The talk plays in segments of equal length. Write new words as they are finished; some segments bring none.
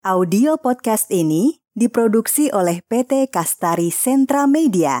Audio podcast ini diproduksi oleh PT Kastari Sentra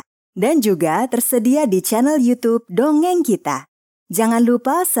Media dan juga tersedia di channel YouTube Dongeng Kita. Jangan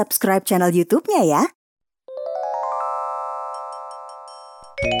lupa subscribe channel YouTube-nya ya.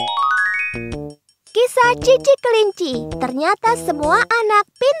 Kisah Cici Kelinci, ternyata semua anak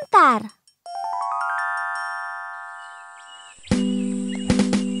pintar.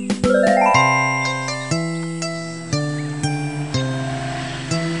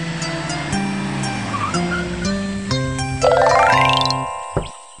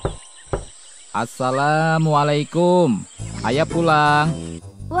 Assalamualaikum. Ayah pulang.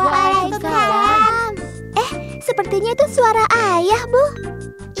 Waalaikumsalam. Sepertinya itu suara ayah, Bu.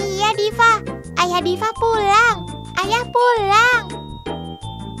 Iya, Diva. Ayah Diva pulang. Ayah pulang.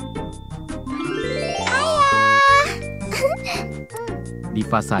 Ayah.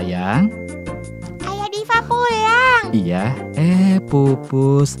 Diva sayang. Ayah Diva pulang. Iya.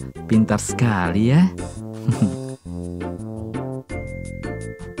 Pupus, pintar sekali ya.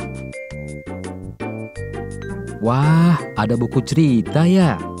 Wah, ada buku cerita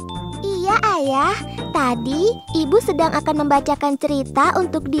ya? Iya, Ayah. Tadi Ibu sedang akan membacakan cerita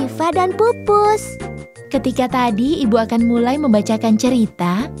untuk Diva dan Pupus. Ketika tadi Ibu akan mulai membacakan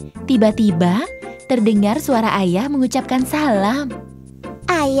cerita, tiba-tiba terdengar suara ayah mengucapkan salam.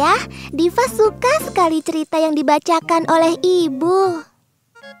 Ayah, Diva suka sekali cerita yang dibacakan oleh Ibu.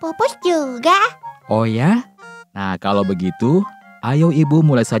 Pupus juga. Oh ya? Nah, kalau begitu, ayo Ibu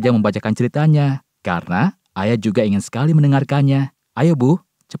mulai saja membacakan ceritanya. Karena ayah juga ingin sekali mendengarkannya. Ayo Bu,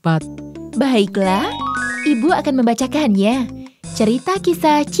 cepat. Baiklah, Ibu akan membacakannya. Cerita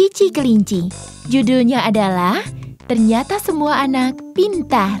kisah Cici Kelinci. Judulnya adalah Ternyata Semua Anak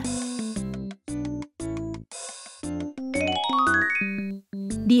Pintar.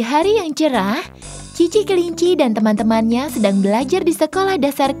 Di hari yang cerah, Cici Kelinci dan teman-temannya sedang belajar di sekolah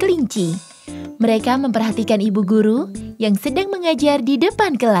dasar kelinci. Mereka memperhatikan ibu guru yang sedang mengajar di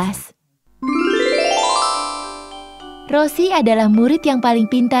depan kelas. Rosi adalah murid yang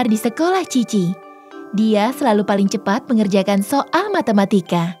paling pintar di sekolah Cici. Dia selalu paling cepat mengerjakan soal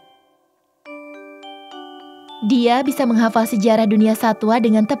matematika. Dia bisa menghafal sejarah dunia satwa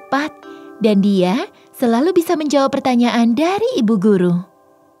dengan tepat, dan dia selalu bisa menjawab pertanyaan dari ibu guru.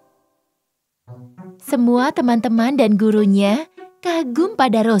 Semua teman-teman dan gurunya kagum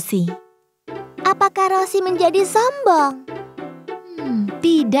pada Rosi. Apakah Rosi menjadi sombong?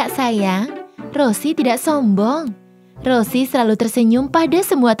 Tidak sayang, Rosi tidak sombong. Rosi selalu tersenyum pada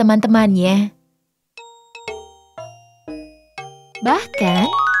semua teman-temannya. Bahkan,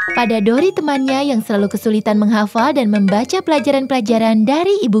 pada Dori temannya yang selalu kesulitan menghafal dan membaca pelajaran-pelajaran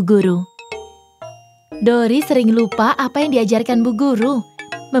dari ibu guru. Dori sering lupa apa yang diajarkan bu guru.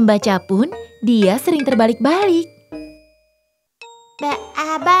 Membaca pun, dia sering terbalik-balik.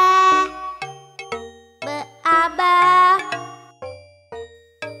 Abah.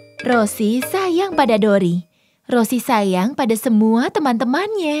 Rosi sayang pada Dori. Rosi sayang pada semua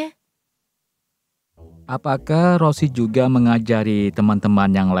teman-temannya. Apakah Rosi juga mengajari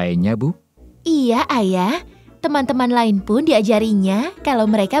teman-teman yang lainnya, Bu? Iya, Ayah. Teman-teman lain pun diajarinya kalau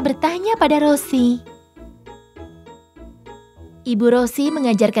mereka bertanya pada Rosi. Ibu Rosi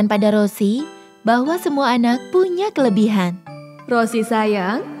mengajarkan pada Rosi bahwa semua anak punya kelebihan. Rosi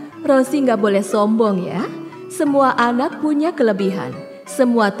sayang, Rosi nggak boleh sombong ya. Semua anak punya kelebihan.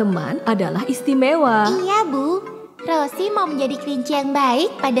 Semua teman adalah istimewa. Iya, Bu. Rosi mau menjadi kelinci yang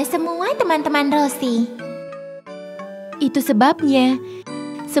baik pada semua teman-teman Rosi. Itu sebabnya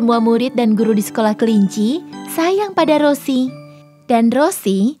semua murid dan guru di sekolah kelinci sayang pada Rosi. Dan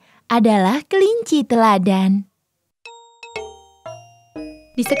Rosi adalah kelinci teladan.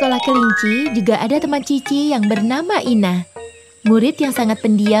 Di sekolah kelinci juga ada teman Cici yang bernama Ina. Murid yang sangat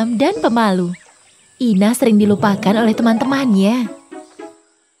pendiam dan pemalu. Ina sering dilupakan oleh teman-temannya.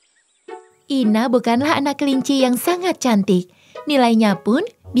 Ina bukanlah anak kelinci yang sangat cantik. Nilainya pun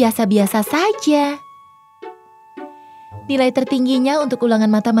biasa-biasa saja. Nilai tertingginya untuk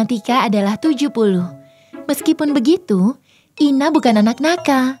ulangan matematika adalah 70. Meskipun begitu, Ina bukan anak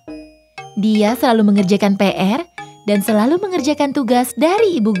nakal. Dia selalu mengerjakan PR dan selalu mengerjakan tugas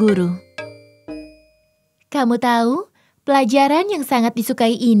dari ibu guru. Kamu tahu, pelajaran yang sangat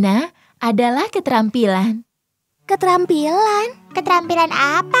disukai Ina adalah keterampilan. Keterampilan? Keterampilan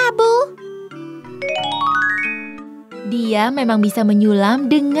apa, Bu? Dia memang bisa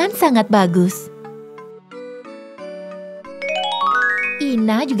menyulam dengan sangat bagus.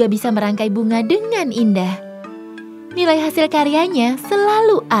 Ina juga bisa merangkai bunga dengan indah. Nilai hasil karyanya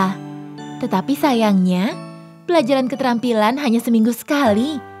selalu A. Tetapi sayangnya, pelajaran keterampilan hanya seminggu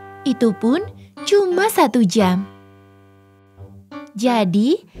sekali. Itu pun cuma 1 jam.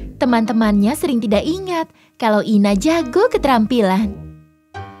 Jadi, teman-temannya sering tidak ingat kalau Ina jago keterampilan.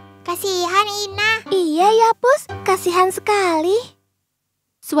 Kasihan Ina. Iya ya, Pus. Kasihan sekali.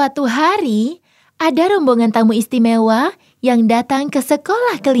 Suatu hari, ada rombongan tamu istimewa yang datang ke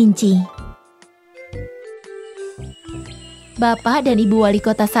sekolah kelinci. Bapak dan Ibu Wali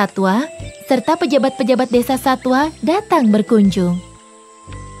Kota Satwa serta pejabat-pejabat desa Satwa datang berkunjung.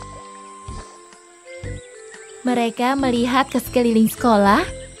 Mereka melihat ke sekeliling sekolah,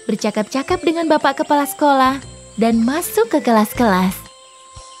 bercakap-cakap dengan Bapak Kepala Sekolah, dan masuk ke kelas-kelas.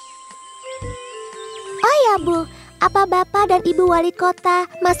 Oh ya, Bu. Apa Bapak dan Ibu Wali Kota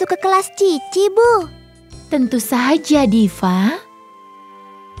masuk ke kelas Cici, Bu? Tentu saja, Diva.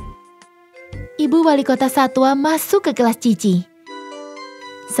 Ibu Wali Kota Satwa masuk ke kelas Cici.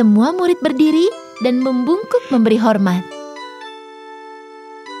 Semua murid berdiri dan membungkuk memberi hormat.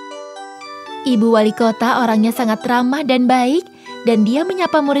 Ibu Wali Kota orangnya sangat ramah dan baik, dan dia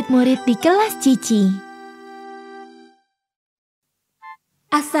menyapa murid-murid di kelas Cici.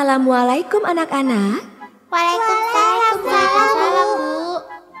 Assalamualaikum anak-anak. Waalaikumsalam, Bu.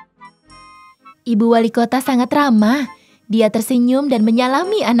 Ibu Wali Kota sangat ramah. Dia tersenyum dan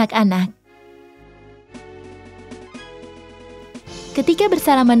menyalami anak-anak. Ketika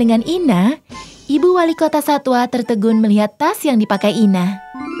bersalaman dengan Ina, Ibu Wali Kota Satwa tertegun melihat tas yang dipakai Ina.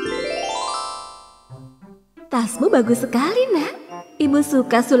 Tasmu bagus sekali, Nak. Ibu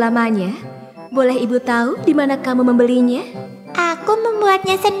suka sulamannya. Boleh Ibu tahu di mana kamu membelinya? Aku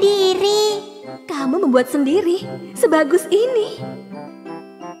membuatnya sendiri. Kamu membuat sendiri? Sebagus ini?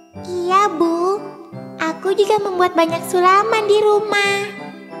 Iya, Bu. Aku juga membuat banyak sulaman di rumah.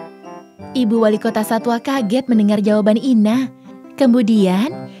 Ibu Wali Kota Satwa kaget mendengar jawaban Ina.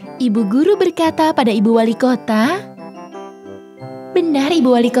 Kemudian, Ibu Guru berkata pada Ibu Wali Kota, "Benar, Ibu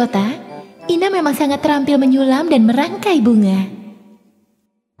Wali Kota. Ina memang sangat terampil menyulam dan merangkai bunga."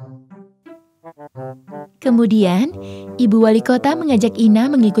 Kemudian, Ibu Wali Kota mengajak Ina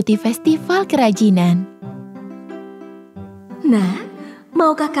mengikuti festival kerajinan. Nah,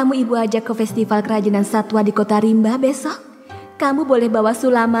 maukah kamu Ibu ajak ke festival kerajinan satwa di Kota Rimba besok? Kamu boleh bawa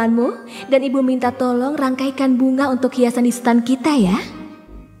sulamanmu dan Ibu minta tolong rangkaikan bunga untuk hiasan di stan kita ya.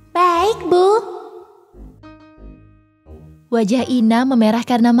 Baik, Bu. Wajah Ina memerah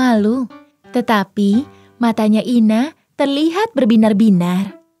karena malu, tetapi matanya Ina terlihat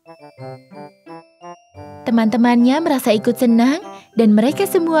berbinar-binar. Teman-temannya merasa ikut senang dan mereka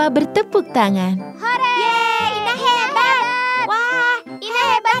semua bertepuk tangan. Yeay, Ina hebat. Wah, Ina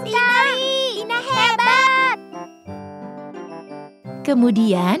hebat sekali. Ina hebat.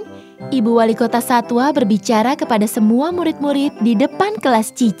 Kemudian, Ibu Wali Kota Satwa berbicara kepada semua murid-murid di depan kelas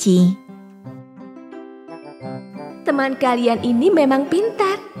Cici. Teman kalian ini memang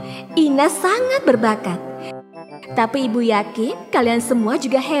pintar. Ina sangat berbakat. Tapi Ibu yakin kalian semua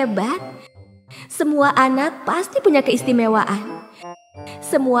juga hebat. Semua anak pasti punya keistimewaan.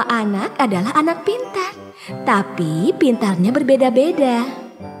 Semua anak adalah anak pintar, tapi pintarnya berbeda-beda.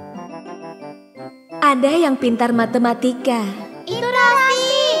 Ada yang pintar matematika. Itu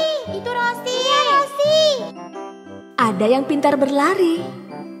Rosi. Itu Rosi. Iya, Rosi. Ada yang pintar berlari.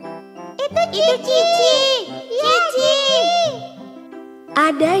 Itu Cici. Cici.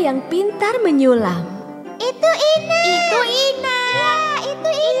 Ada yang pintar menyulam. Itu Ina. Itu Ina. Ya, itu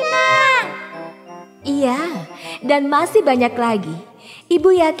Ina. Iya, dan masih banyak lagi.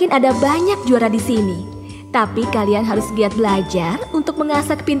 Ibu yakin ada banyak juara di sini. Tapi kalian harus giat belajar untuk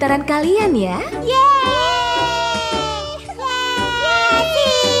mengasah kepintaran kalian ya.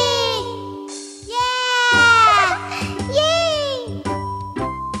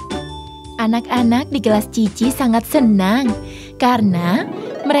 Anak-anak di kelas Cici sangat senang karena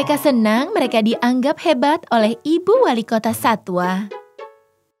mereka senang mereka dianggap hebat oleh Ibu Wali Kota Satwa.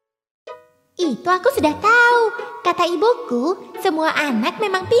 Itu aku sudah tahu. Kata ibuku, semua anak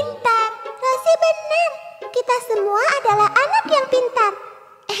memang pintar. Rosi benar. Kita semua adalah anak yang pintar.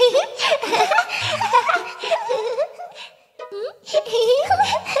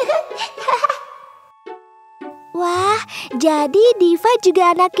 Wah, jadi Diva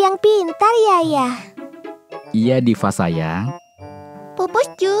juga anak yang pintar ya, ya? Iya, Diva sayang. Pupus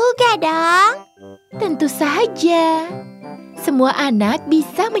juga dong. Tentu saja. Semua anak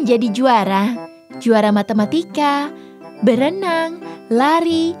bisa menjadi juara. Juara matematika, berenang,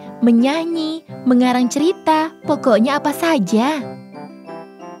 lari, menyanyi, mengarang cerita, pokoknya apa saja.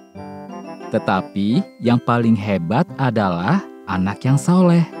 Tetapi yang paling hebat adalah anak yang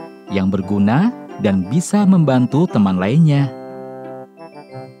soleh, yang berguna dan bisa membantu teman lainnya.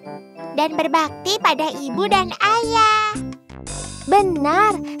 Dan berbakti pada ibu dan ayah.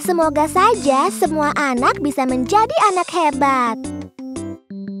 Benar, semoga saja semua anak bisa menjadi anak hebat.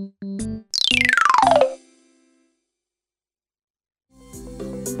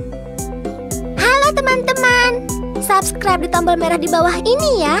 Ayo teman-teman, subscribe di tombol merah di bawah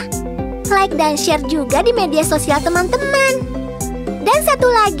ini ya. Like dan share juga di media sosial teman-teman. Dan satu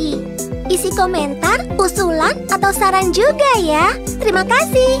lagi, isi komentar, usulan, atau saran juga ya. Terima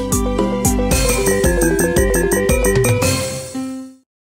kasih.